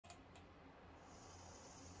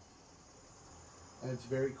and it's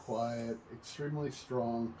very quiet, extremely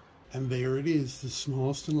strong. And there it is, the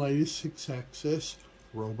smallest and lightest 6-axis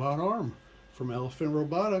robot arm from Elephant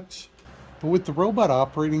Robotics. But with the robot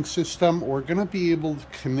operating system, we're going to be able to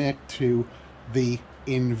connect to the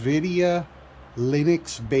NVIDIA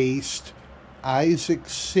Linux-based Isaac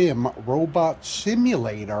Sim robot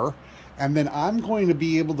simulator, and then I'm going to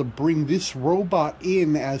be able to bring this robot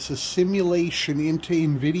in as a simulation into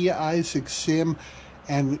NVIDIA Isaac Sim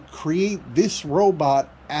and create this robot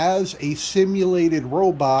as a simulated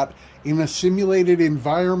robot in a simulated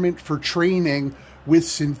environment for training with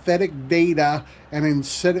synthetic data and in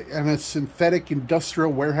a synthetic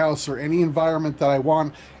industrial warehouse or any environment that I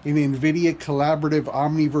want in NVIDIA Collaborative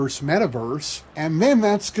Omniverse Metaverse. And then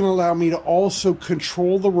that's going to allow me to also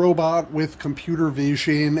control the robot with computer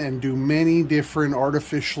vision and do many different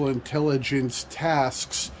artificial intelligence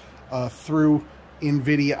tasks through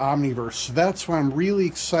NVIDIA Omniverse. So that's why I'm really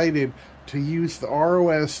excited to use the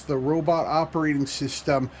ROS, the robot operating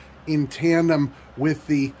system, in tandem with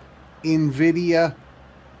the NVIDIA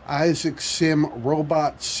Isaac Sim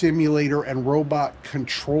robot simulator and robot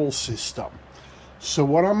control system. So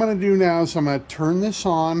what I'm going to do now is I'm going to turn this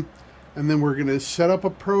on, and then we're going to set up a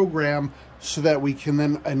program so that we can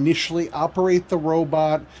then initially operate the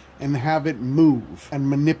robot and have it move and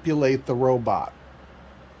manipulate the robot.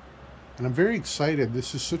 And I'm very excited.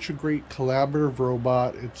 This is such a great collaborative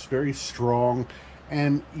robot. It's very strong.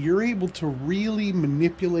 And you're able to really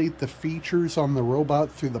manipulate the features on the robot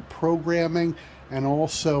through the programming and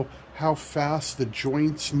also how fast the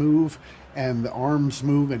joints move and the arms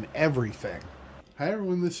move and everything. Hi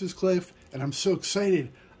everyone, this is Cliff, and I'm so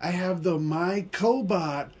excited. I have the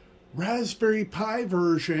myCobot Raspberry Pi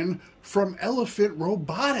version from Elephant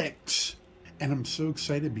Robotics. And I'm so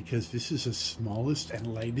excited because this is the smallest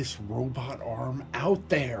and lightest robot arm out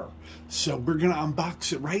there. So we're going to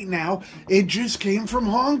unbox it right now. It just came from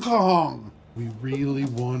Hong Kong. We really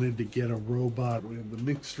wanted to get a robot. We have the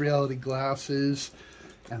mixed reality glasses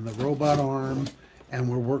and the robot arm. And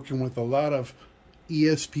we're working with a lot of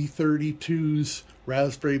ESP32s,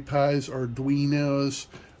 Raspberry Pis, Arduinos.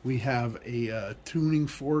 We have a tuning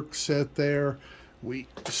fork set there. We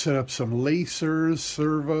set up some lasers,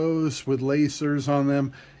 servos with lasers on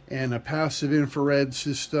them, and a passive infrared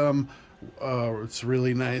system. It's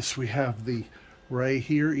really nice. We have the right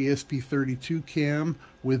here ESP32 cam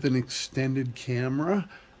with an extended camera,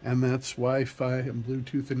 and that's Wi-Fi and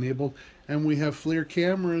Bluetooth enabled. And we have FLIR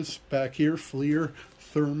cameras back here, FLIR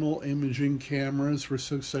thermal imaging cameras. We're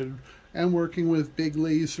so excited, and working with big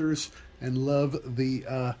lasers, and love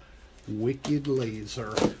the wicked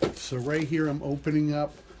laser. So right here I'm opening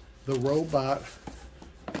up the robot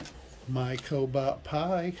myCobot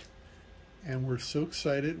Pi, and we're so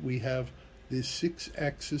excited. We have this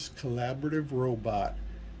 6-axis collaborative robot,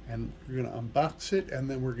 and we're going to unbox it, and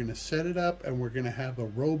then we're going to set it up, and we're going to have a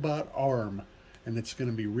robot arm, and it's going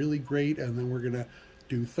to be really great. And then we're going to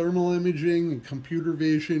do thermal imaging and computer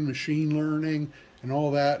vision, machine learning, and all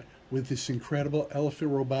that with this incredible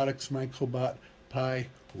Elephant Robotics myCobot Pi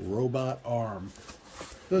robot arm,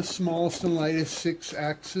 the smallest and lightest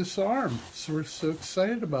 6-axis arm. So we're so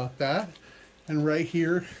excited about that. And right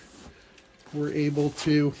here we're able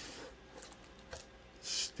to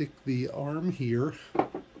stick the arm here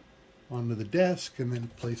onto the desk and then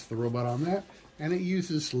place the robot on that. And it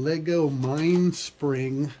uses Lego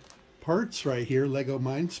Mindspring parts right here, Lego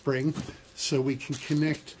Mindspring, so we can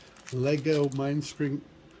connect Lego Mindspring,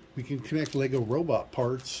 we can connect Lego robot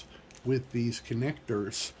parts with these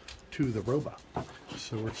connectors to the robot.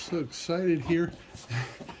 So we're so excited here.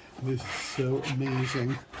 This is so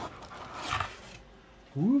amazing.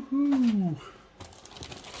 Woohoo!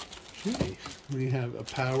 Okay, we have a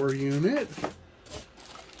power unit,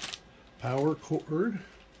 power cord,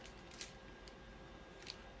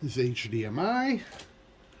 this is HDMI,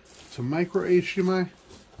 it's a micro HDMI.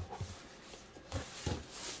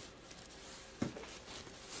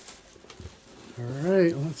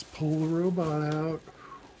 Alright, let's pull the robot out.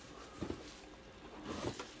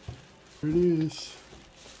 There it is.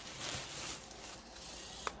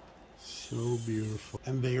 So beautiful.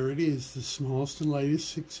 And there it is, the smallest and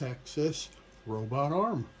lightest 6-axis robot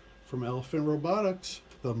arm from Elephant Robotics,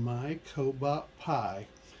 the myCobot Pi.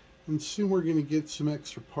 And soon we're going to get some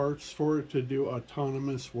extra parts for it to do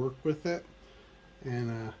autonomous work with it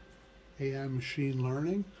and AI machine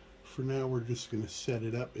learning. For now, we're just going to set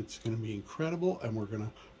it up. It's going to be incredible, and we're going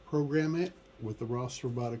to program it with the ROS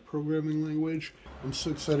robotic programming language. I'm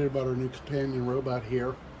so excited about our new companion robot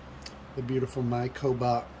here, the beautiful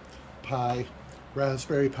myCobot Pi,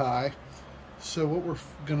 Raspberry Pi. So what we're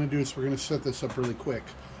going to do is we're going to set this up really quick.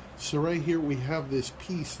 So right here we have this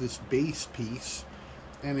piece, this base piece,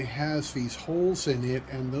 and it has these holes in it,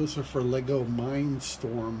 and those are for Lego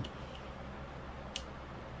Mindstorm.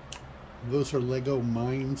 Those are Lego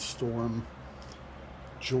Mindstorm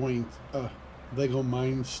joint, Lego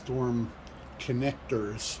Mindstorm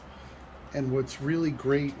connectors. And what's really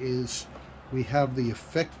great is we have the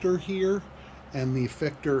effector here, and the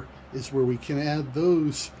effector is where we can add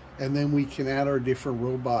those, and then we can add our different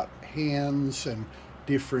robot hands and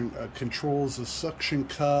different controls, a suction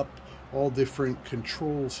cup, all different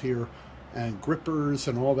controls here, and grippers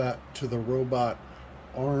and all that to the robot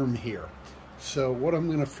arm here. So what I'm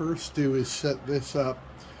going to first do is set this up.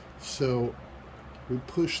 So we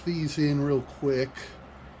push these in real quick,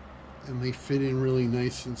 and they fit in really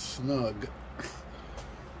nice and snug.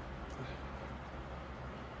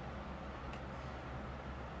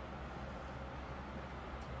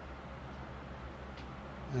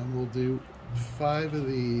 And we'll do 5 of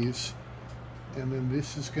these, and then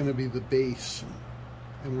this is going to be the base,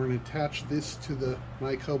 and we're going to attach this to the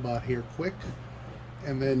myCobot here quick.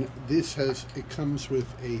 And then this it comes with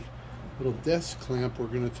a little desk clamp. We're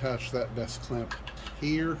going to attach that desk clamp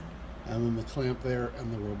here, and then the clamp there,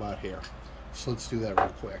 and the robot here. So let's do that real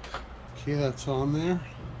quick. Okay, that's on there.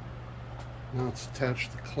 Now let's attach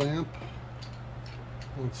the clamp.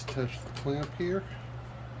 Let's attach the clamp here.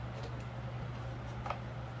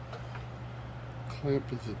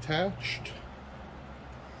 Clamp is attached.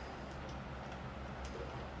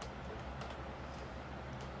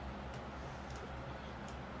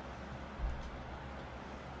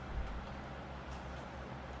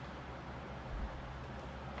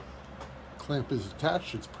 Clamp is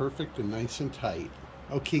attached. It's perfect and nice and tight.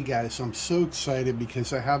 Okay guys, I'm so excited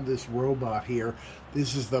because I have this robot here.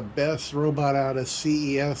 This is the best robot out of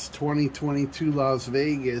CES 2022 Las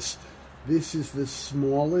Vegas. This is the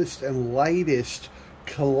smallest and lightest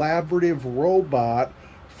collaborative robot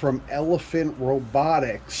from Elephant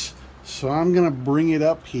Robotics. So I'm going to bring it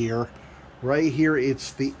up here. Right here,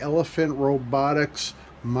 it's the Elephant Robotics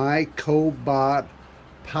myCobot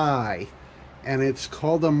Pi. And it's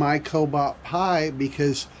called a myCobot Pi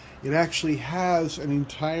because it actually has an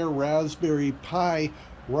entire Raspberry Pi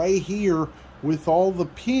right here with all the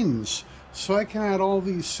pins. So I can add all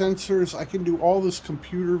these sensors, I can do all this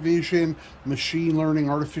computer vision, machine learning,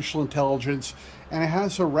 artificial intelligence, and it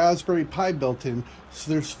has a Raspberry Pi built in. So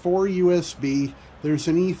there's 4 USB, there's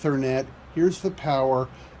an Ethernet, here's the power,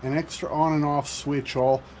 an extra on and off switch,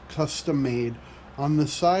 all custom made. On the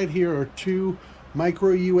side here are 2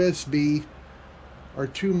 micro USB, or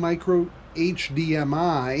 2 micro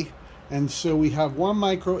HDMI, and so we have 1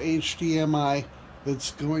 micro HDMI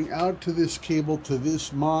that's going out to this cable to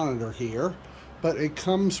this monitor here, but it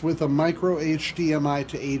comes with a micro HDMI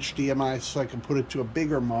to HDMI, so I can put it to a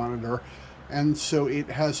bigger monitor. And so it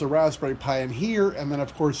has a Raspberry Pi in here, and then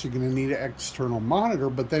of course you're going to need an external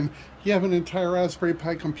monitor, but then you have an entire Raspberry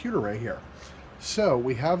Pi computer right here. So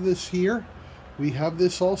we have this here, we have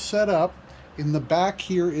this all set up. In the back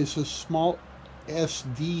here is a small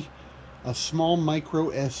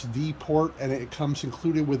micro SD port, and it comes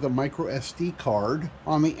included with a micro SD card.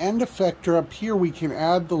 On the end effector up here, we can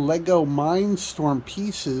add the Lego Mindstorm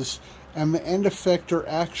pieces, and the end effector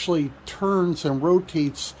actually turns and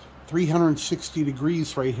rotates 360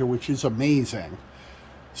 degrees right here, which is amazing.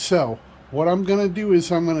 So what I'm going to do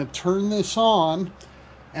is I'm going to turn this on,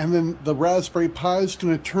 and then the Raspberry Pi is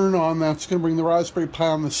going to turn on. That's going to bring the Raspberry Pi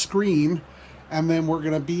on the screen, and then we're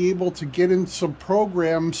going to be able to get in some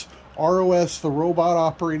programs, ROS, the robot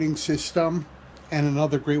operating system, and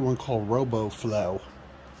another great one called RoboFlow.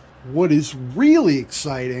 What is really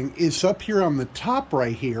exciting is up here on the top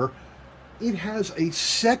right here, it has a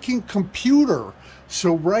second computer.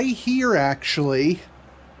 So right here, actually,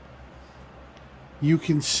 you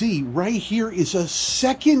can see right here is a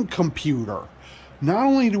second computer. Not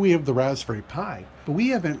only do we have the Raspberry Pi, but we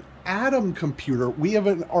have an Atom computer. We have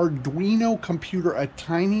an Arduino computer, a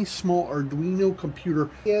tiny small Arduino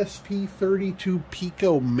computer, ESP32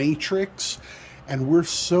 Pico Matrix, and we're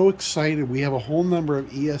so excited. We have a whole number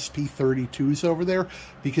of ESP32s over there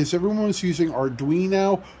because everyone was using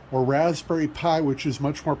Arduino or Raspberry Pi, which is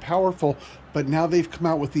much more powerful, but now they've come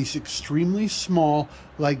out with these extremely small,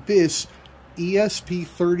 like this,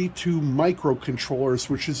 ESP32 microcontrollers,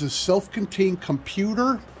 which is a self-contained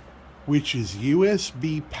computer which is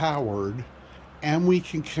USB powered, and we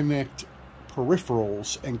can connect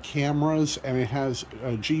peripherals and cameras, and it has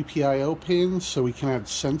a GPIO pins, so we can add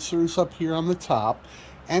sensors up here on the top,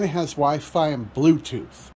 and it has Wi-Fi and Bluetooth.